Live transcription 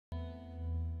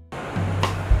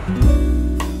I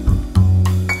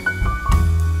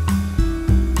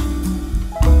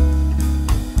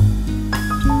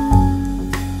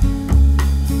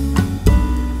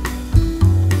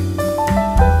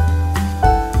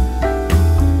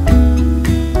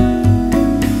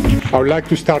would like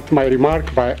to start my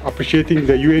remark by appreciating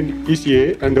the UN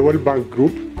ECA and the World Bank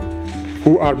Group,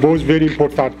 who are both very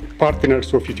important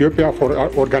partners of Ethiopia for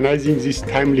organizing these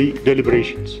timely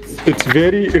deliberations. It's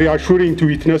very reassuring to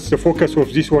witness the focus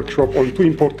of this workshop on two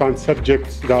important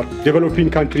subjects that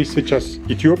developing countries such as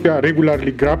Ethiopia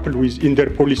regularly grapple with in their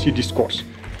policy discourse: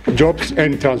 jobs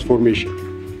and transformation.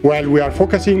 While we are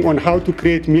focusing on how to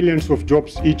create millions of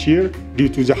jobs each year due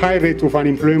to the high rate of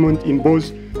unemployment in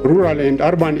both rural and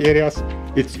urban areas,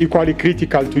 it's equally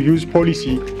critical to use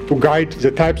policy to guide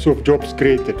the types of jobs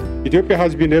created. Ethiopia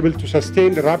has been able to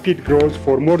sustain rapid growth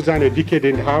for more than a decade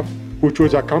and a half, which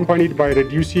was accompanied by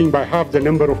reducing by half the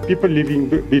number of people living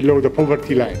below the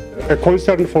poverty line. A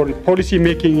concern for policy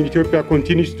making in Ethiopia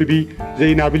continues to be the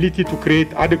inability to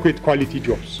create adequate quality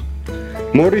jobs.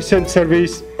 More recent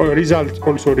surveys results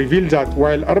also reveal that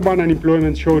while urban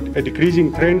unemployment showed a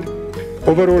decreasing trend,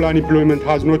 overall unemployment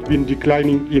has not been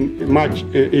declining much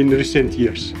in recent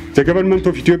years. The government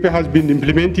of Ethiopia has been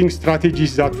implementing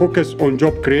strategies that focus on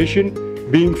job creation,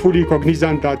 being fully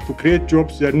cognizant that to create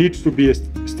jobs there needs to be a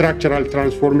structural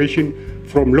transformation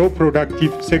from low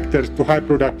productive sectors to high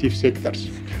productive sectors.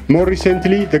 More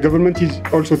recently, the government is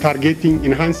also targeting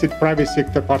enhanced private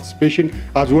sector participation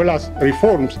as well as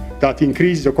reforms that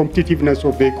increase the competitiveness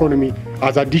of the economy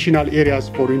as additional areas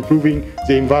for improving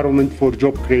the environment for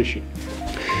job creation.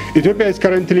 Ethiopia is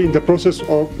currently in the process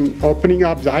of opening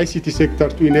up the ICT sector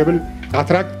to enable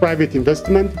attract private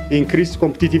investment, increase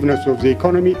competitiveness of the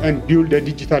economy, and build a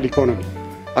digital economy.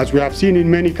 As we have seen in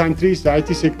many countries, the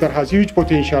IT sector has huge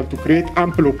potential to create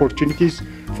ample opportunities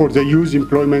for the youth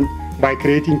employment by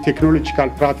creating technological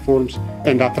platforms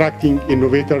and attracting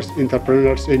innovators,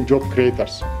 entrepreneurs, and job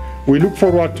creators. We look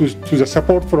forward to the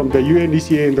support from the UN,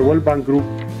 ECA, and the World Bank Group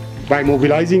by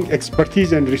mobilizing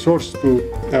expertise and resources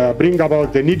to bring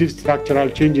about the needed structural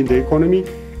change in the economy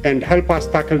and help us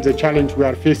tackle the challenge we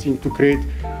are facing to create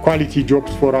quality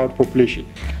jobs for our population.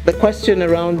 The question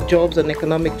around jobs and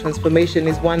economic transformation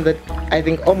is one that I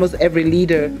think almost every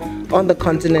leader on the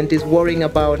continent is worrying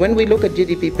about. When we look at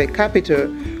GDP per capita,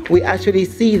 we actually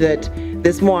see that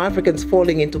there's more Africans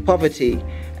falling into poverty,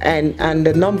 and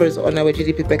the numbers on our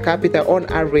GDP per capita on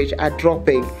average are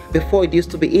dropping. Before, it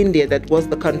used to be India that was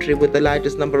the country with the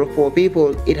largest number of poor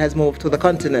people. It has moved to the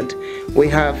continent. We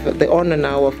have the honor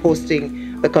now of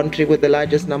hosting the country with the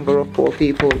largest number of poor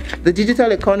people. The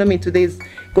digital economy today is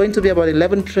going to be about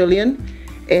 11 trillion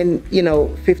and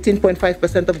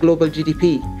 15.5% of global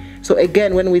GDP. So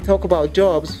again, when we talk about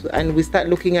jobs and we start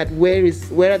looking at where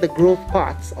are the growth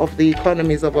parts of the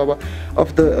economies of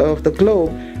the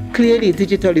globe, clearly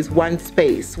digital is one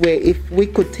space where if we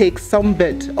could take some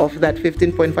bit of that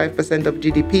 15.5% of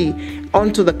GDP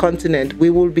onto the continent, we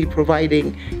will be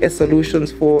providing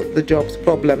solutions for the jobs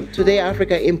problem. Today,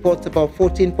 Africa imports about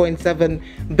 $14.7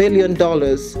 billion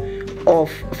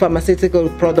of pharmaceutical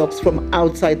products from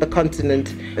outside the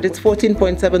continent. But it's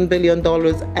 $14.7 billion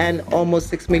and almost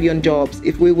 6 million jobs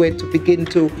if we were to begin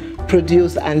to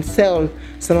produce and sell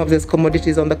some of these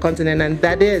commodities on the continent. And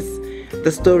that is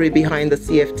the story behind the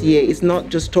CFTA. It's not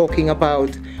just talking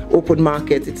about open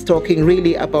markets, it's talking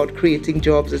really about creating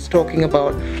jobs, it's talking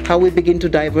about how we begin to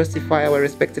diversify our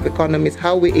respective economies,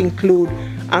 how we include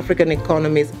African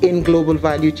economies in global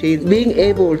value chains. Being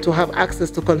able to have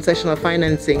access to concessional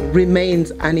financing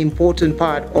remains an important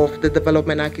part of the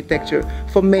development architecture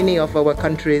for many of our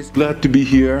countries. Glad to be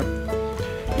here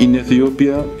in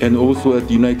Ethiopia and also at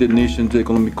the United Nations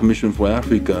Economic Commission for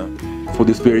Africa for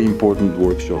this very important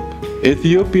workshop.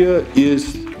 Ethiopia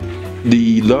is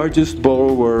the largest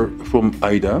borrower from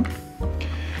IDA,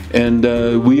 and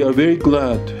we are very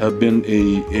glad to have been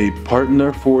a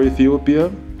partner for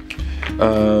Ethiopia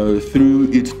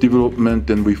through its development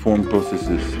and reform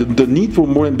processes. The need for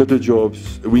more and better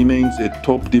jobs remains a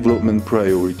top development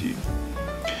priority.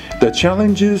 The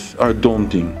challenges are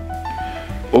daunting.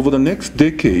 Over the next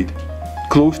decade,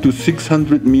 close to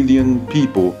 600 million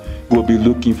people will be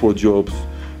looking for jobs,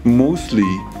 mostly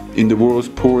in the world's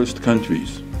poorest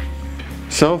countries.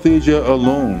 South Asia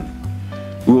alone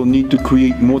will need to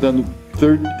create more than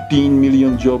 13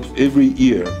 million jobs every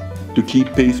year to keep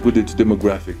pace with its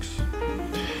demographics.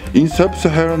 In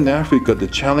sub-Saharan Africa, the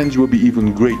challenge will be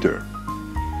even greater.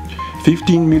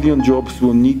 15 million jobs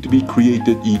will need to be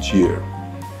created each year.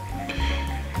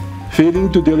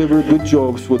 Failing to deliver good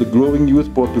jobs for the growing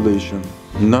youth population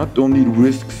not only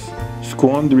risks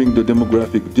squandering the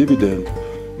demographic dividend,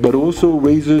 but also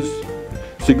raises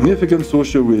significant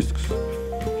social risks,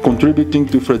 contributing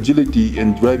to fragility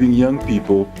and driving young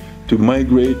people to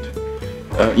migrate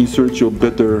in search of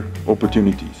better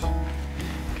opportunities.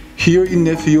 Here in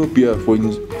Ethiopia,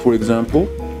 for example,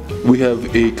 we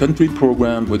have a country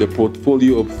program with a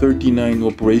portfolio of 39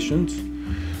 operations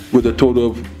with a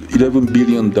total of $11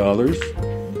 billion,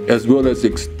 as well as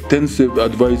extensive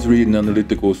advisory and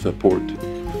analytical support.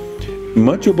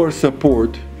 Much of our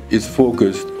support is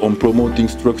focused on promoting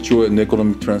structural and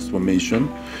economic transformation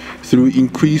through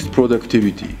increased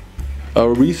productivity.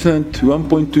 Our recent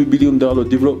 $1.2 billion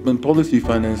development policy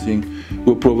financing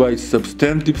will provide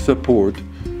substantive support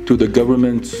to the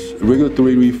government's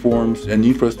regulatory reforms and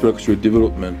infrastructure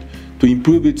development to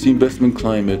improve its investment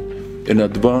climate and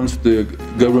advance the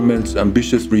government's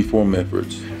ambitious reform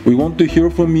efforts. We want to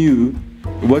hear from you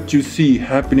what you see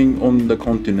happening on the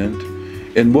continent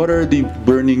and what are the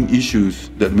burning issues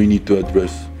that we need to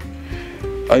address.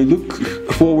 I look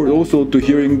forward also to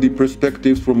hearing the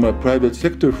perspectives from our private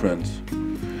sector friends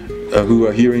who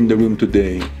are here in the room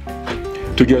today,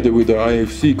 together with our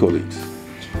IFC colleagues.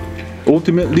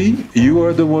 Ultimately, you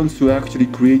are the ones who actually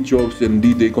create jobs and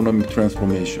lead the economic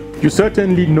transformation. You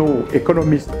certainly know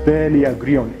economists barely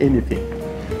agree on anything.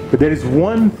 But there is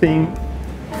one thing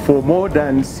for more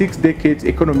than 6 decades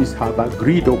economists have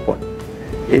agreed upon.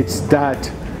 It's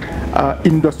that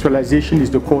industrialization is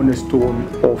the cornerstone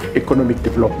of economic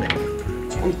development.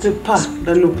 On ne peut pas,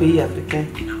 dans nos pays africains,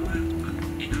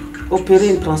 opérer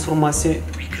une transformation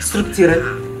structurelle,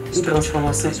 une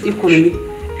transformation économique,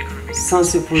 sans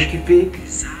se préoccuper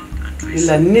de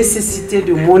la nécessité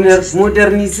de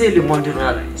moderniser le monde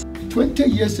rural. 20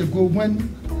 years ago, when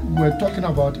we were talking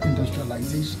about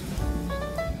industrialization,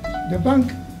 the bank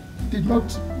did not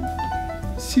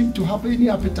seem to have any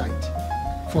appetite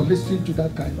for listening to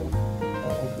that kind of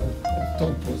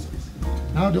thought process.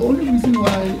 Now, the only reason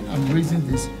why I'm raising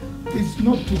this is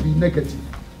not to be negative,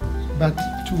 but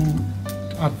to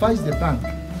advise the bank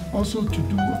also to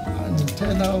do an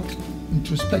internal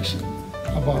introspection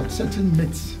about certain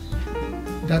myths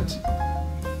that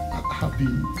have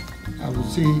been, I would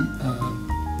say,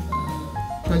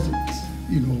 present,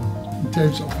 in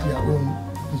terms of their own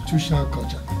institutional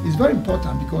culture. It's very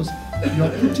important because you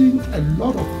are putting a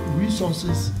lot of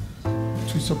resources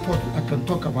to support. I can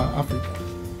talk about Africa.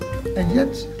 And yet,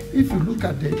 if you look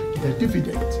at the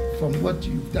dividend from what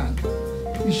you've done,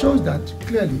 it shows that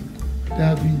clearly there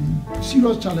have been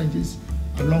serious challenges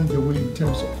along the way in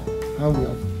terms of how we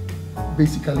have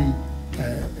basically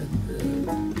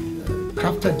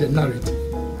crafted the narrative.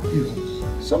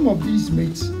 Some of these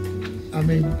myths,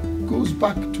 goes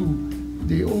back to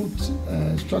the old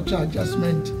structural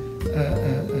adjustment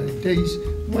days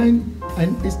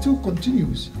and it still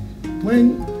continues,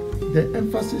 when the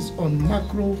emphasis on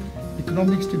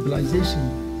macroeconomic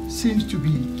stabilization seems to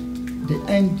be the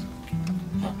end,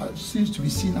 seems to be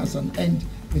seen as an end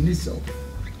in itself,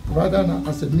 rather than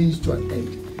as a means to an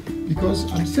end.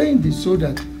 Because I'm saying this so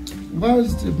that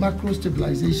whilst the macro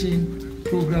stabilization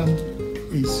program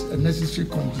is a necessary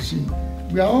condition,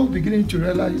 we are all beginning to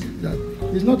realize that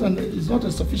it's not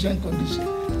a sufficient condition.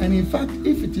 And in fact,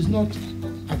 if it is not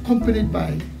accompanied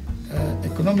by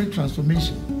economic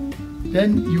transformation,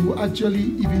 then you actually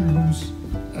even lose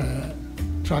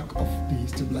track of the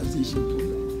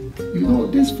stabilization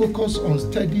program. This focus on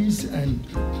studies and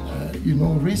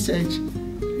research,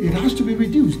 it has to be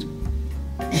reduced.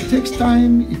 It takes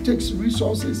time, it takes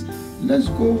resources. Let's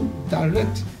go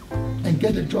direct and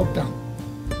get the job done.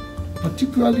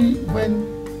 Particularly when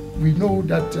we know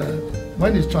that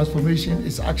when it's transformation,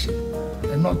 it's action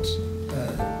and not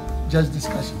just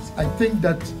discussions. I think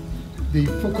that the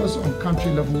focus on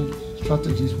country level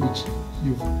strategies, which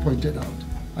you've pointed out,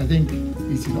 I think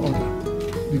is in order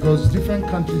because different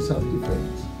countries have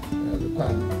different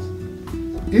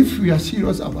requirements. If we are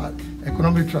serious about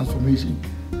economic transformation,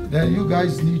 then you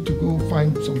guys need to go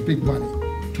find some big money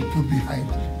to put behind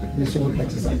this whole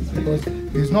exercise, because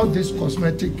it's not this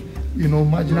cosmetic,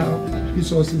 marginal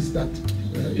resources that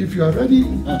if you are ready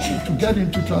to get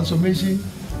into transformation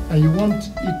and you want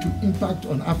it to impact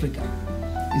on Africa,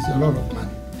 it's a lot of money.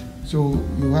 So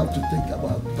you have to think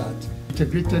about that.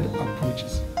 Integrated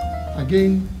approaches.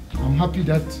 Again, I'm happy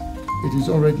that it is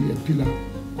already a pillar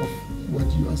of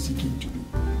what you are seeking to do.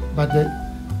 But the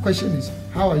question is,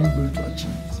 how are you going to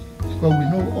achieve this? Because we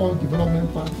know all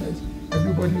development partners,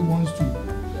 everybody wants to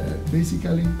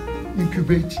basically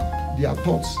incubate their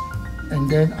thoughts, and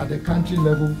then at the country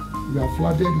level, we are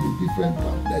flooded with different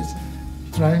partners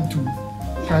trying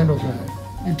to kind of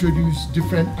introduce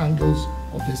different angles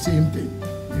of the same thing.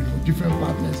 Different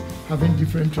partners having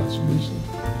different transformation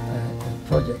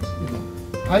projects.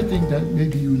 I think that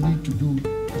maybe you need to do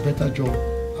a better job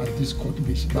at this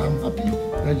coordination. But I'm happy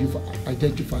that you've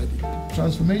identified it.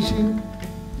 Transformation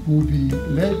will be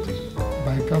led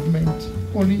by government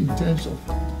only in terms of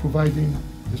providing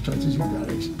the strategic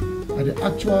direction. But the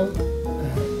actual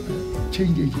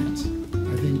change agents,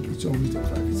 I think it's always the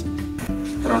private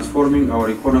sector. Transforming our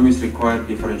economies requires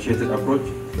differentiated approach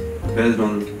based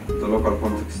on the local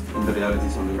context and the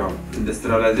realities on the ground.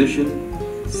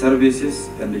 Industrialization, services,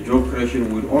 and the job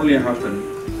creation will only happen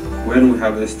when we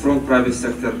have a strong private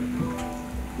sector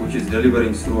which is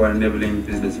delivering through an enabling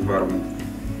business environment.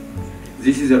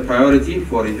 This is a priority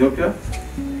for Ethiopia,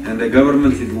 and the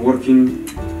government is working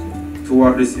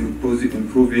towards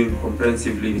improving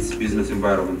comprehensively its business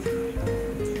environment.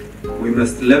 We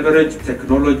must leverage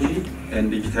technology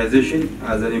and digitization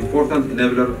as an important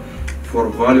enabler for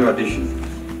value addition.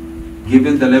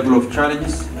 Given the level of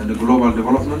challenges and the global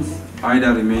developments,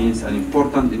 IDA remains an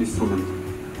important instrument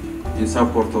in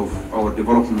support of our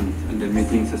development and the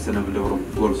meeting sustainable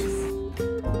development goals.